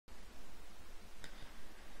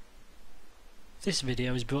This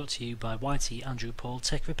video is brought to you by YTAndrewPaul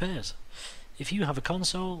Tech Repairs. If you have a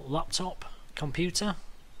console, laptop, computer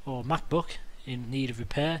or Macbook in need of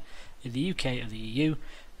repair in the UK or the EU,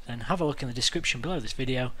 then have a look in the description below this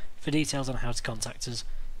video for details on how to contact us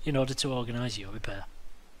in order to organise your repair.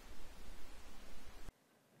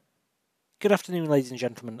 Good afternoon ladies and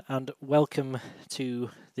gentlemen, and welcome to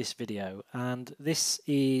this video. And this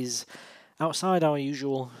is outside our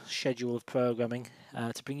usual schedule of programming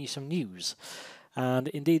to bring you some news. And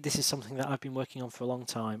indeed this is something that I've been working on for a long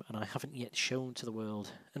time and I haven't yet shown to the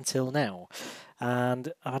world until now.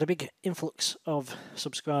 And I've had a big influx of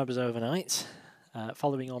subscribers overnight,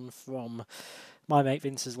 following on from my mate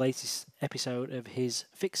Vince's latest episode of his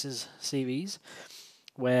Fixers series,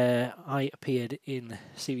 where I appeared in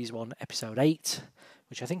Series 1 Episode 8,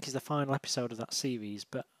 which I think is the final episode of that series,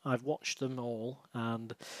 but I've watched them all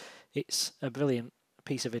and it's a brilliant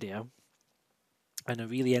piece of video and a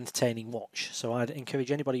really entertaining watch. So I'd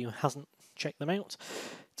encourage anybody who hasn't checked them out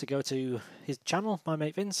to go to his channel, my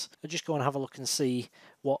mate Vince, and just go and have a look and see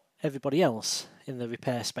what everybody else in the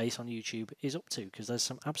repair space on YouTube is up to, because there's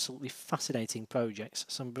some absolutely fascinating projects,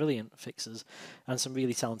 some brilliant fixers and some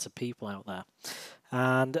really talented people out there.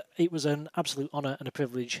 And it was an absolute honour and a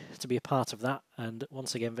privilege to be a part of that. And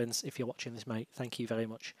once again, Vince, if you're watching this, mate, thank you very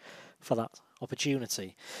much for that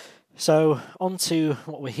opportunity. So on to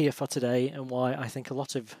what we're here for today and why I think a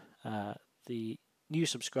lot of the new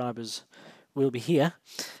subscribers will be here.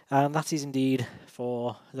 And that is indeed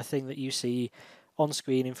for the thing that you see on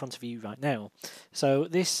screen in front of you right now. So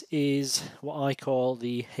this is what I call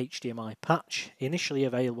the HDMI Patch, initially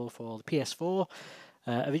available for the PS4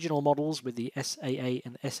 original models with the SAA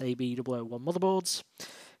and SAB001 motherboards.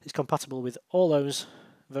 It's compatible with all those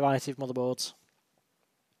variety of motherboards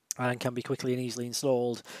and can be quickly and easily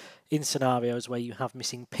installed in scenarios where you have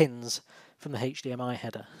missing pins from the HDMI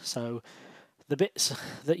header. So the bits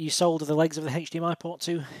that you solder the legs of the HDMI port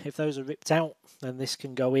to, if those are ripped out, then this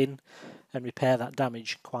can go in and repair that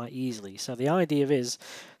damage quite easily. So the idea is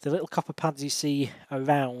the little copper pads you see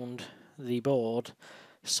around the board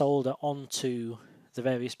solder onto the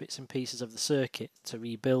various bits and pieces of the circuit to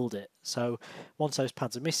rebuild it. So once those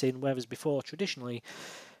pads are missing, whereas before traditionally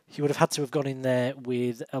you would have had to have gone in there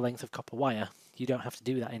with a length of copper wire, you don't have to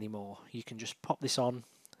do that anymore. You can just pop this on,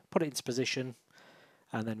 put it into position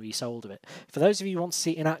and then resolder it. For those of you who want to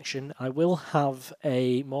see it in action, I will have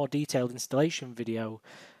a more detailed installation video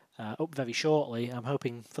up very shortly. I'm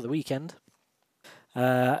hoping for the weekend.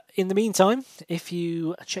 In the meantime, if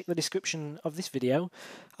you check the description of this video,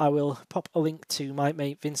 I will pop a link to my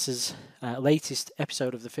mate Vince's latest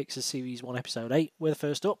episode of the Fixers Series 1 Episode 8. We're the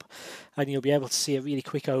first up, and you'll be able to see a really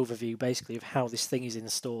quick overview basically of how this thing is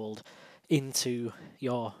installed into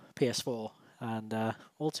your PS4. And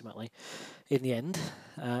ultimately, in the end,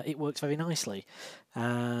 it works very nicely.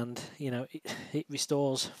 And, you know, it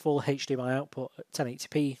restores full HDMI output at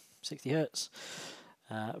 1080p, 60 Hz,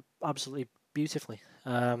 absolutely beautifully.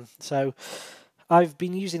 So I've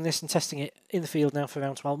been using this and testing it in the field now for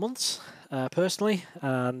around 12 months personally,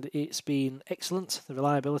 and it's been excellent. The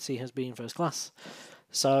reliability has been first class.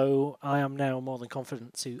 So I am now more than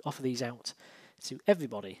confident to offer these out to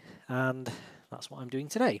everybody, and that's what I'm doing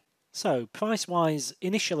today. So price-wise,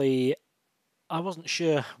 initially I wasn't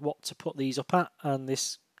sure what to put these up at, and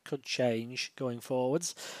this could change going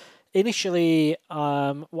forwards. Initially,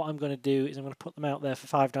 what I'm going to do is I'm going to put them out there for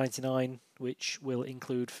 $5.99, which will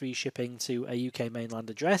include free shipping to a UK mainland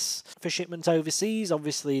address. For shipment overseas,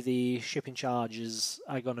 obviously the shipping charges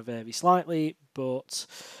are going to vary slightly, but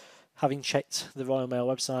having checked the Royal Mail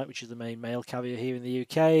website, which is the main mail carrier here in the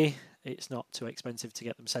UK, it's not too expensive to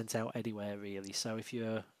get them sent out anywhere really. So if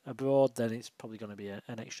you're abroad, then it's probably going to be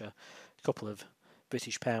an extra couple of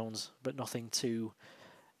British pounds, but nothing too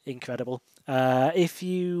incredible. If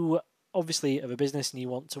you obviously are a business and you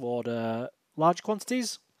want to order large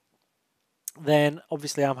quantities, then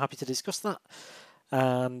obviously I'm happy to discuss that,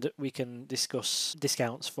 and we can discuss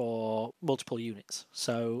discounts for multiple units.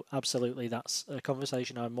 So absolutely, that's a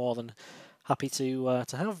conversation I'm more than happy to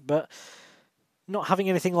have. But not having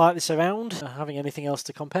anything like this around, having anything else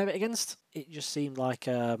to compare it against, it just seemed like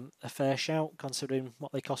a fair shout considering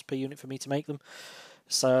what they cost per unit for me to make them.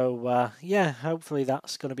 So yeah, hopefully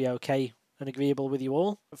that's going to be okay and agreeable with you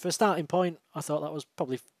all. For a starting point, I thought that was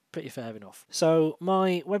probably pretty fair enough. So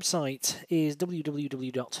my website is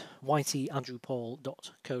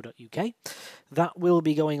www.ytandrewpaul.co.uk. That will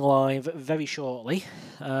be going live very shortly.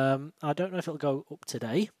 I don't know if it'll go up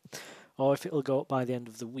today or if it'll go up by the end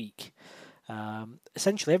of the week.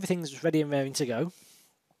 Essentially everything's ready and raring to go.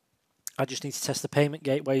 I just need to test the payment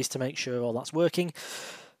gateways to make sure all that's working.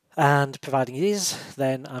 And providing it is,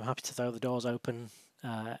 then I'm happy to throw the doors open,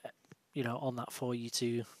 on that for you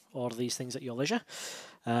to order these things at your leisure,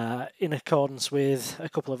 in accordance with a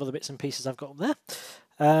couple of other bits and pieces I've got up there.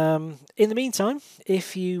 In the meantime,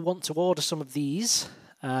 if you want to order some of these,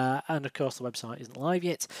 and of course the website isn't live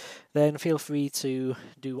yet, then feel free to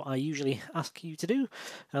do what I usually ask you to do,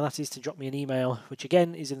 and that is to drop me an email, which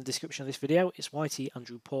again is in the description of this video. It's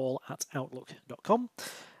YTAndrewPaul@outlook.com.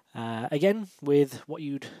 Again, with what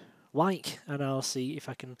you'd like, and I'll see if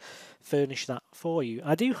I can furnish that for you.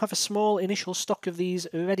 I do have a small initial stock of these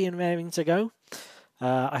ready and raring to go.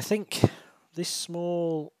 I think this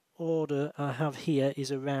small order I have here is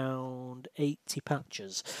around 80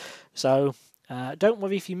 patches. So don't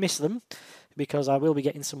worry if you miss them, because I will be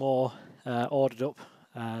getting some more ordered up,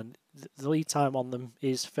 and the lead time on them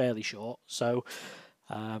is fairly short. So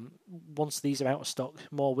once these are out of stock,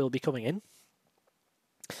 more will be coming in.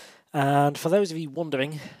 And for those of you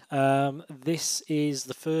wondering, this is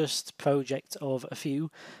the first project of a few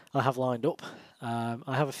I have lined up.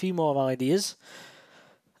 I have a few more ideas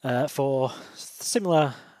for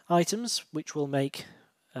similar items, which will make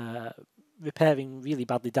repairing really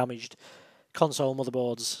badly damaged console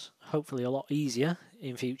motherboards hopefully a lot easier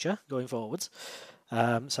in future going forwards.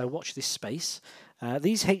 So watch this space.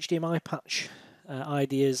 These HDMI patch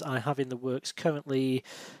ideas I have in the works currently.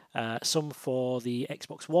 Some for the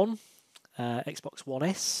Xbox One, Xbox One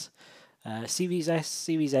S, Series S,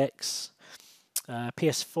 Series X,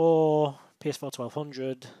 PS4, PS4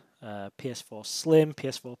 1200, PS4 Slim,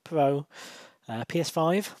 PS4 Pro,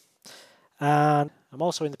 PS5, and I'm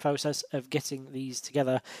also in the process of getting these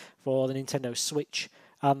together for the Nintendo Switch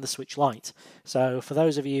and the Switch Lite. So for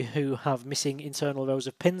those of you who have missing internal rows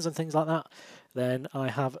of pins and things like that, then I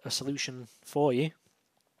have a solution for you,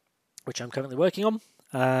 which I'm currently working on.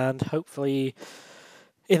 And hopefully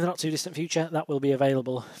in the not too distant future that will be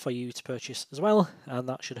available for you to purchase as well, and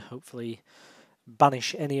that should hopefully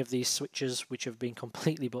banish any of these switches which have been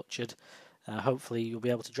completely butchered. Hopefully you'll be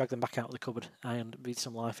able to drag them back out of the cupboard and breathe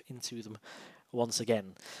some life into them once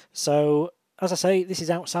again. So as I say, this is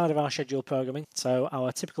outside of our scheduled programming, so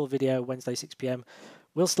our typical video Wednesday 6 PM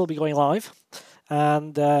will still be going live,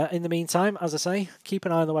 and in the meantime, as I say, keep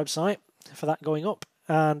an eye on the website for that going up.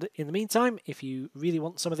 And in the meantime, if you really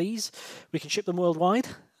want some of these, we can ship them worldwide.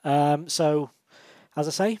 So, as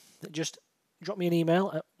I say, just drop me an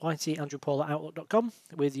email at YTAndrewPaul@outlook.com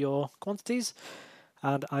with your quantities,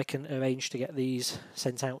 and I can arrange to get these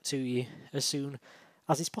sent out to you as soon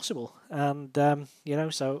as is possible. And,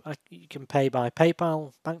 so you can pay by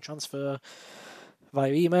PayPal, bank transfer,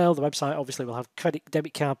 via email. The website obviously will have credit,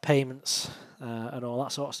 debit card payments, and all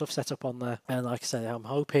that sort of stuff set up on there. And like I say, I'm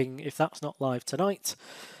hoping, if that's not live tonight,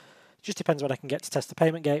 just depends when I can get to test the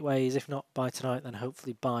payment gateways. If not by tonight, then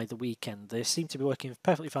hopefully by the weekend. They seem to be working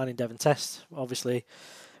perfectly fine in dev and test. Obviously,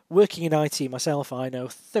 working in IT myself, I know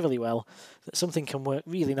thoroughly well that something can work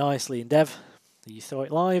really nicely in dev. You throw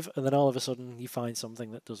it live, and then all of a sudden you find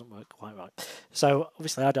something that doesn't work quite right. So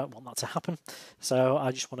obviously I don't want that to happen. So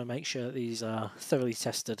I just want to make sure that these are thoroughly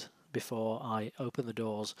tested before I open the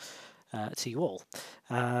doors to you all.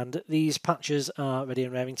 And these patches are ready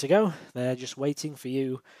and raring to go. They're just waiting for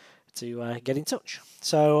you to get in touch.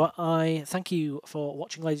 So I thank you for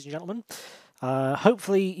watching, ladies and gentlemen.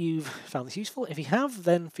 Hopefully you've found this useful. If you have,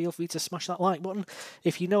 then feel free to smash that like button.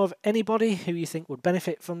 If you know of anybody who you think would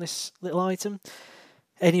benefit from this little item,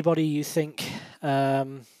 anybody you think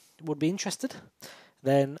would be interested,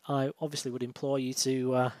 then I obviously would implore you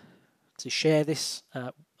to share this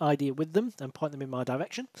idea with them and point them in my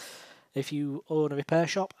direction. If you own a repair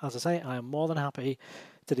shop, as I say, I am more than happy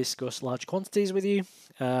to discuss large quantities with you,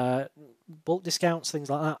 bulk discounts, things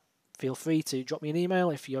like that. Feel free to drop me an email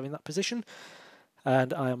if you're in that position,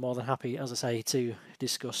 and I am more than happy, as I say, to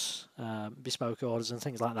discuss bespoke orders and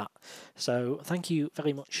things like that. So thank you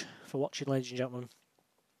very much for watching, ladies and gentlemen.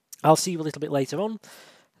 I'll see you a little bit later on.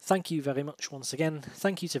 Thank you very much once again.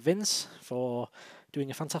 Thank you to Vince for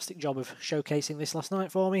doing a fantastic job of showcasing this last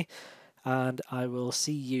night for me, and I will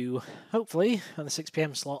see you hopefully on the 6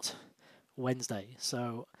 PM slot Wednesday.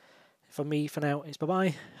 So from me for now, it's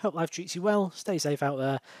bye-bye. Hope life treats you well. Stay safe out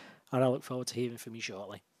there, and I look forward to hearing from you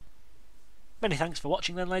shortly. Many thanks for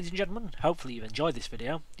watching then, ladies and gentlemen. Hopefully you've enjoyed this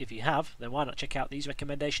video. If you have, then why not check out these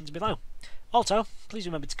recommendations below. Also, please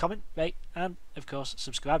remember to comment, rate, and of course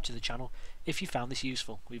subscribe to the channel if you found this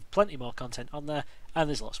useful. We've plenty more content on there, and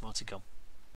there's lots more to come.